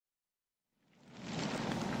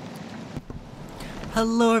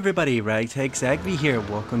Hello everybody, Ragtag Zagby here,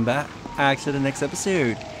 welcome back to the next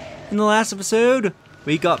episode. In the last episode,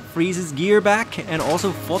 we got Freeze's gear back and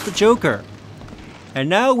also fought the Joker. And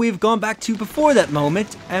now we've gone back to before that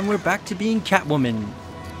moment, and we're back to being Catwoman.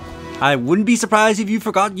 I wouldn't be surprised if you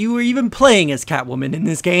forgot you were even playing as Catwoman in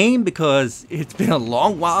this game, because it's been a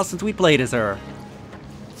long while since we played as her.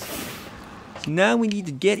 So now we need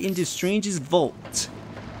to get into Strange's vault.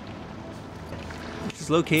 It's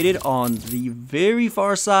located on the very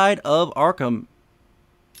far side of Arkham.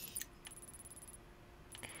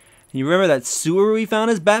 And you remember that sewer we found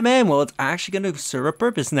as Batman? Well, it's actually going to serve a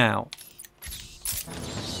purpose now.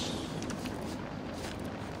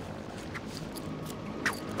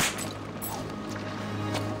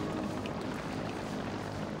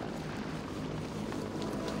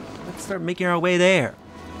 Let's start making our way there.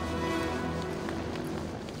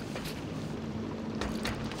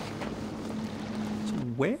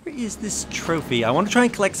 Where is this trophy? I want to try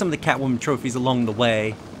and collect some of the Catwoman trophies along the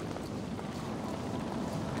way.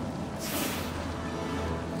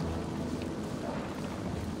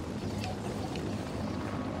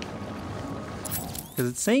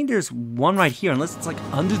 Because it's saying there's one right here, unless it's like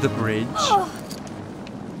under the bridge. Oh.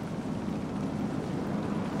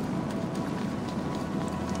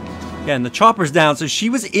 Yeah, and the chopper's down, so she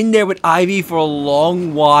was in there with Ivy for a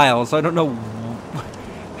long while, so I don't know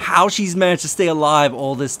how she's managed to stay alive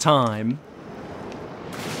all this time.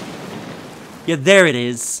 Yeah, there it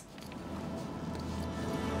is.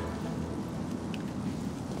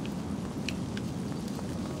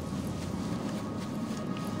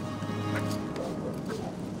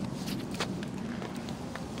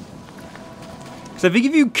 So I think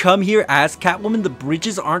if you come here as Catwoman, the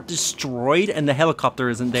bridges aren't destroyed and the helicopter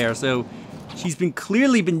isn't there, so she's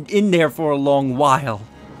clearly been in there for a long while.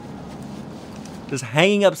 Just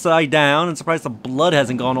hanging upside down, and surprised the blood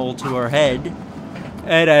hasn't gone all to her head.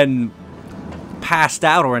 And passed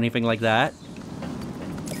out or anything like that.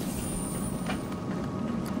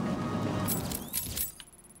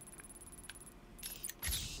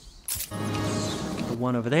 The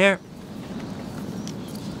one over there.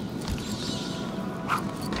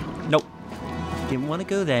 Nope. Didn't want to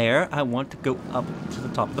go there. I want to go up to the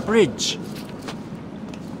top of the bridge.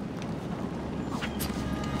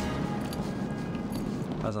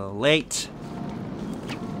 I was a little late.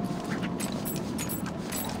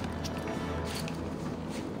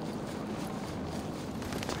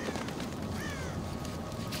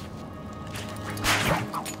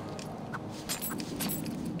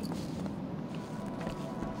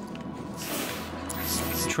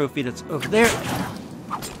 Trophy that's over there.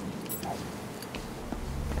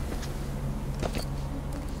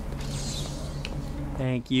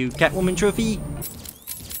 Thank you, Catwoman trophy.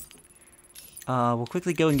 We'll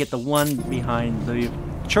quickly go and get the one behind the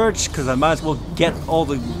church, because I might as well get all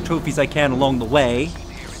the trophies I can along the way.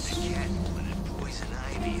 Catwoman and Poison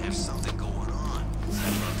Ivy have something going on.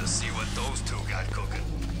 I'd love to see what those two got cooking.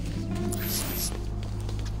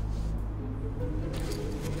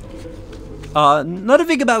 Another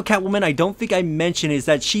thing about Catwoman I don't think I mentioned is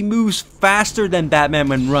that she moves faster than Batman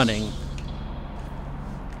when running.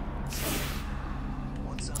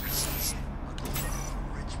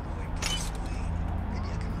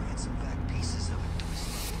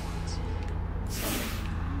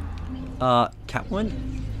 Catwoman?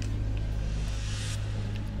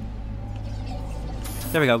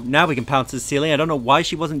 There we go. Now we can pounce the ceiling. I don't know why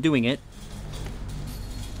she wasn't doing it.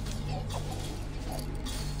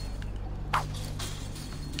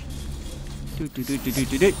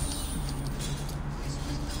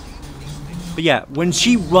 But yeah, when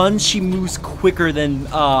she runs, she moves quicker than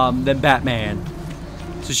Batman.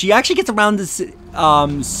 So she actually gets around this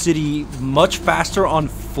city much faster on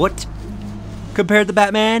foot compared to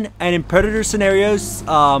Batman, and in Predator scenarios,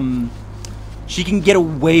 she can get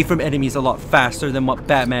away from enemies a lot faster than what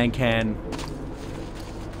Batman can.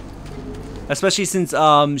 Especially since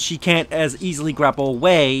she can't as easily grapple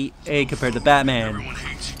away compared to Batman. Everyone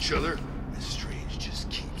hates each other, and Strange just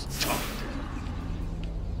keeps talking.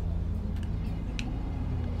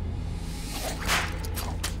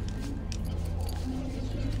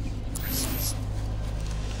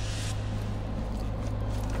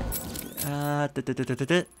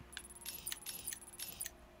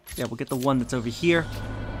 Yeah, we'll get the one that's over here.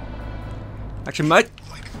 Actually, might.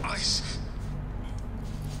 Like ice.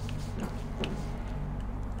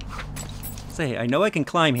 Say, I know I can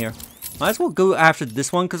climb here. Might as well go after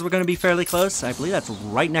this one because we're going to be fairly close. I believe that's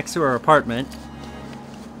right next to our apartment.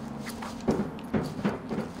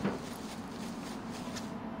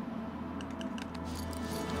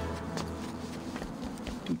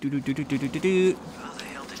 How the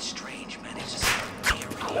hell did Strange manage to...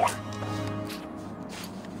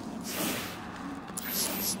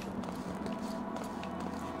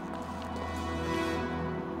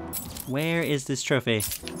 Where is this trophy?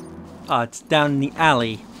 Oh, it's down in the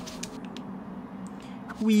alley.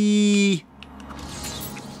 Whee!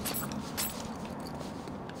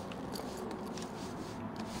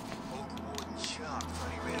 Old warden Chuck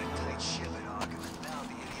thought he ran a tight ship at Arkham, and now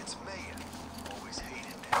the idiot's mayor. Always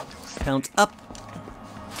hated that douchebag. Pounce up.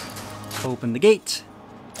 Open the gate.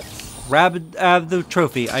 Grab the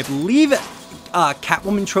trophy. I believe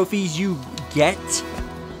Catwoman trophies you get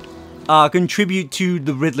contribute to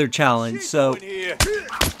the Riddler challenge. So you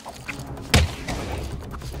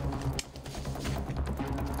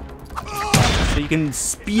can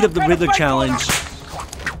speed up the Riddler challenge.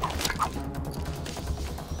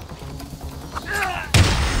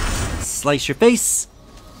 Slice your face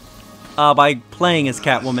by playing as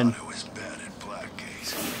Catwoman. It was bad at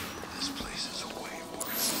Blackgate. This place is way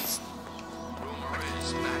worse. Rumor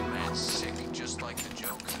is Batman's sick, just like the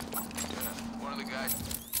Joker. Yeah, one of the guys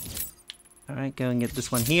Alright, go and get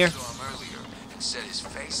this one here. saw him earlier and said his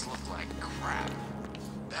face looked like crap.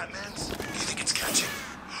 Batman's? You think it's catching?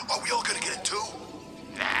 Are we all gonna get it too?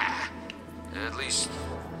 Nah. At least,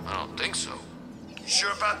 I don't think so. You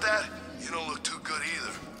sure about that? You don't look too good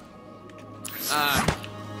either.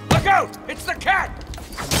 Look out! It's the cat!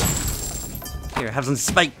 Here, have some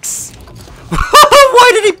spikes.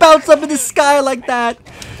 Why did he bounce up in the sky like that?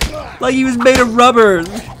 Like he was made of rubber.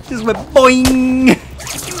 Just went boing.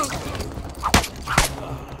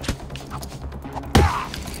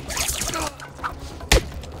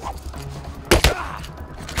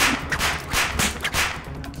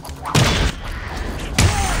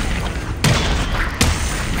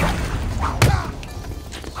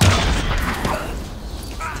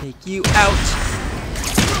 Take you out.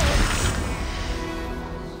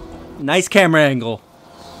 Nice camera angle.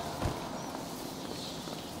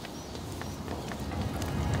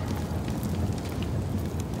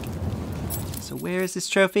 So where is this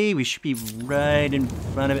trophy? We should be right in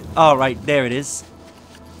front of it. Oh, right, there it is.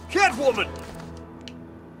 Catwoman!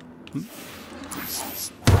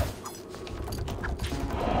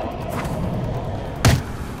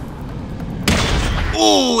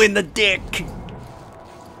 Ooh, in the dick.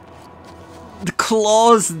 The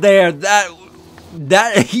claws there. That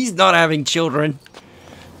he's not having children.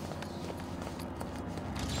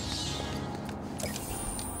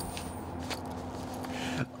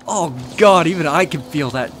 Oh God, even I can feel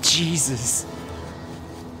that. Jesus.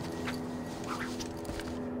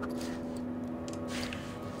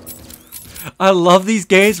 I love these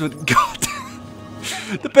games, but God,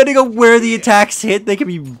 depending on where the attacks hit, they can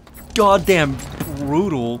be goddamn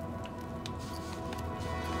brutal.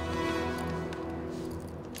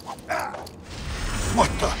 What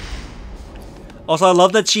the? Also, I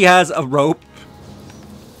love that she has a rope.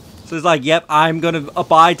 So it's like, yep, I'm gonna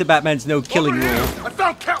abide to Batman's no killing rule. I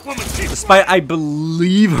found Catwoman! Despite I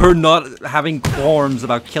believe her not having qualms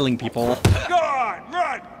about killing people. Go on!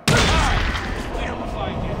 Run! Later we'll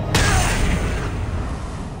find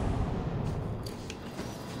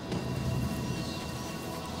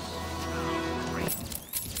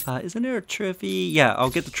you. Isn't there a trophy? Yeah, I'll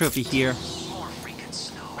get the trophy here. More freaking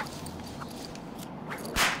snow.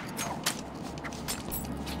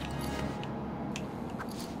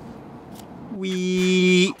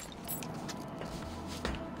 We.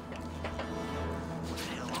 What the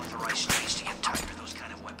hell authorized Strange to get tired of those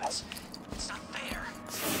kind of weapons? It's not fair.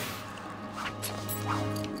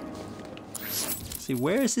 See,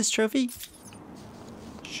 where is this trophy?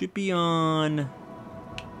 Should be on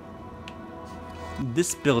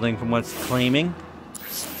this building, from what it's claiming.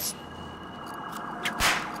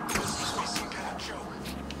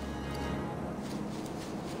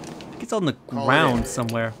 It's on the ground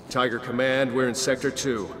somewhere. Tiger Command, we're in Sector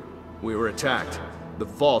 2. We were attacked. The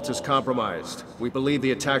vault is compromised. We believe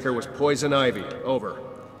the attacker was Poison Ivy. Over.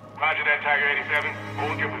 Roger that, Tiger 87.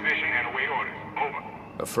 Hold your position and await orders. Over.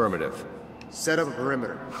 Affirmative. Set up a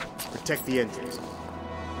perimeter. Protect the entrance.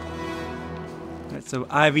 Alright, so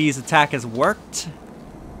Ivy's attack has worked.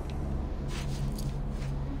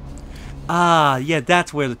 Ah, yeah,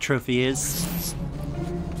 that's where the trophy is.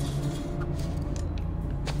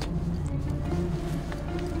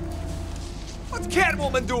 What's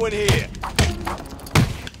Catwoman doing here?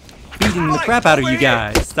 Beating the crap out of you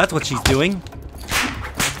guys. That's what she's doing.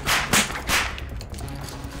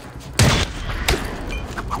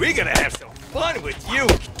 We're gonna have some fun with you!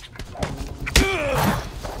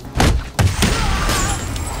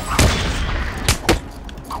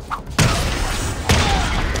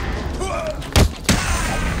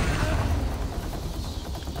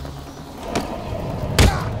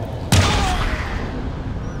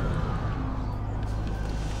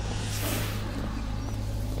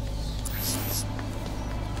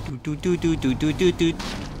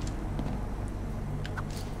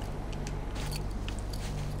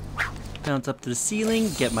 Bounce up to the ceiling,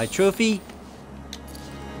 get my trophy.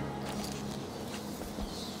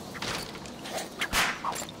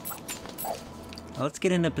 Now let's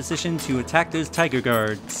get in a position to attack those tiger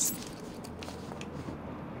guards.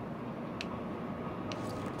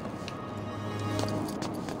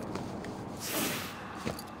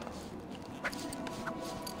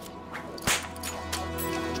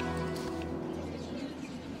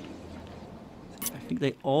 I think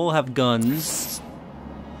they all have guns.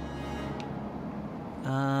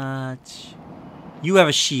 You have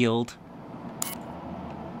a shield.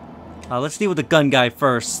 Let's deal with the gun guy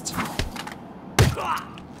first.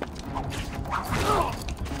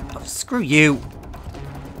 Oh, screw you.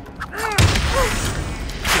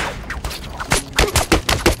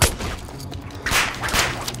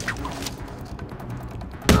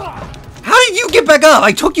 How did you get back up?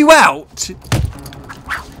 I took you out.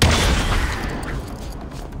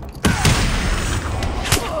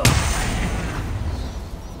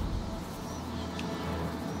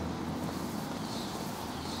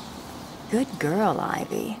 Good girl,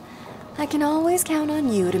 Ivy. I can always count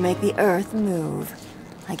on you to make the earth move.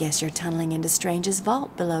 I guess you're tunneling into Strange's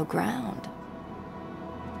vault below ground.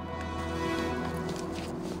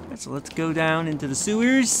 So let's go down into the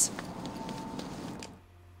sewers.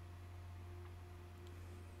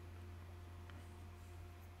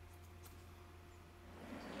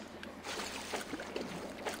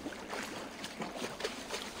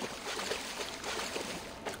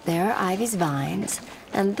 There are Ivy's vines.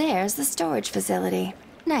 And there's the storage facility.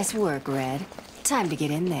 Nice work, Red. Time to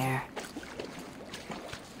get in there.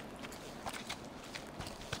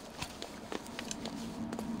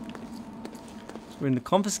 We're in the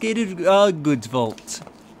confiscated goods vault.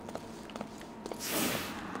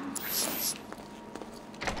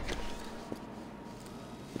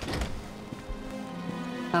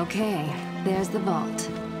 Okay, there's the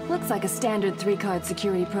vault. Looks like a standard 3-card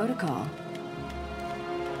security protocol.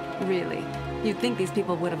 Really? You'd think these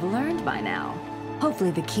people would have learned by now.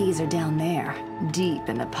 Hopefully the keys are down there, deep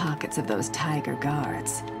in the pockets of those tiger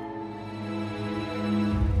guards.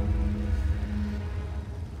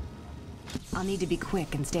 I'll need to be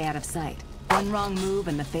quick and stay out of sight. One wrong move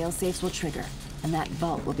and the fail-safes will trigger, and that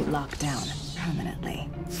vault will be locked down permanently.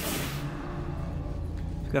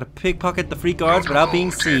 We've got to pickpocket the free guards without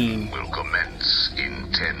being seen. Will commence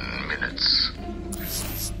in 10 minutes.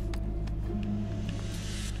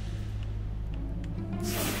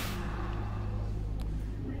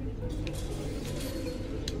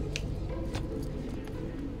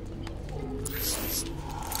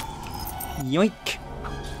 Yoink!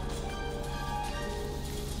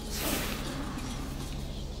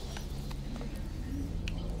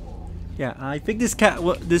 Yeah, I think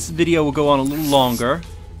this video will go on a little longer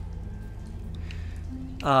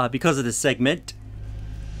because of this segment.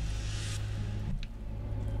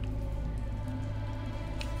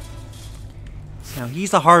 Now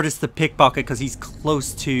he's the hardest to pickpocket because he's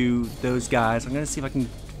close to those guys. I'm gonna see if I can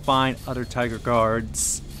find other tiger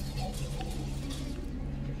guards.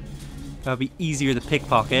 That'll be easier to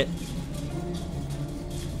pickpocket.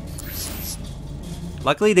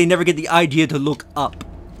 Luckily, they never get the idea to look up.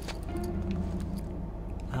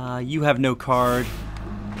 You have no card.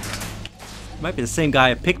 Might be the same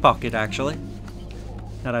guy at pickpocket, actually.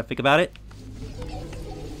 Now that I think about it.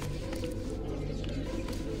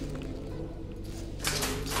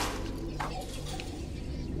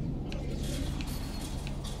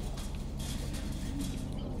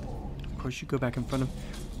 Of course, you go back in front of...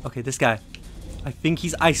 Okay, this guy. I think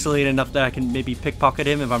he's isolated enough that I can maybe pickpocket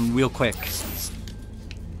him if I'm real quick.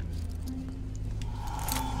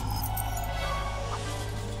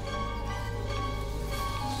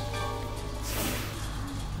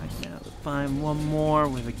 Right now, let's find one more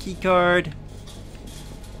with a key card.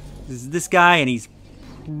 This is this guy, and he's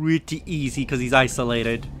pretty easy because he's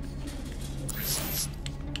isolated.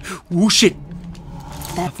 Ooh, shit!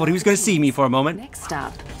 I thought he was going to see me for a moment. Next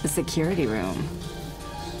stop, the security room.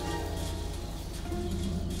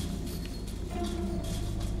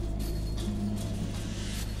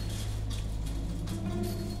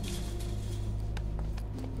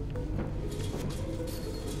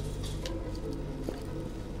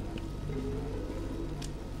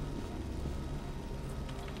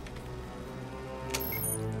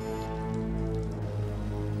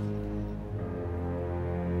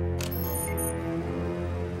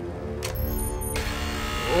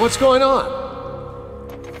 What's going on?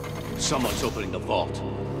 Someone's opening the vault.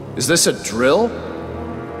 Is this a drill?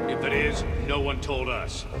 If it is, no one told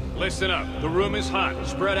us. Listen up. The room is hot.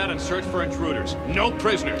 Spread out and search for intruders. No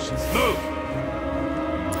prisoners. Move!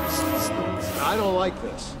 I don't like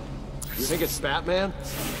this. You think it's Batman?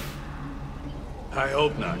 I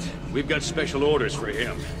hope not. We've got special orders for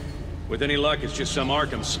him. With any luck, it's just some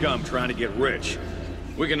Arkham scum trying to get rich.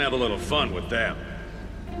 We can have a little fun with them.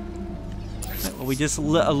 Well, we just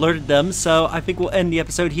alerted them, so I think we'll end the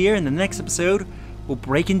episode here. In the next episode, we'll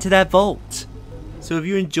break into that vault. So if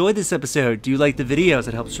you enjoyed this episode, do you like the videos?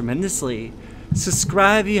 It helps tremendously.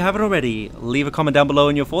 Subscribe if you haven't already. Leave a comment down below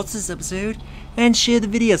on your thoughts this episode. And share the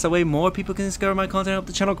video so that way more people can discover my content and help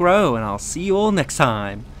the channel grow. And I'll see you all next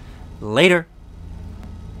time. Later.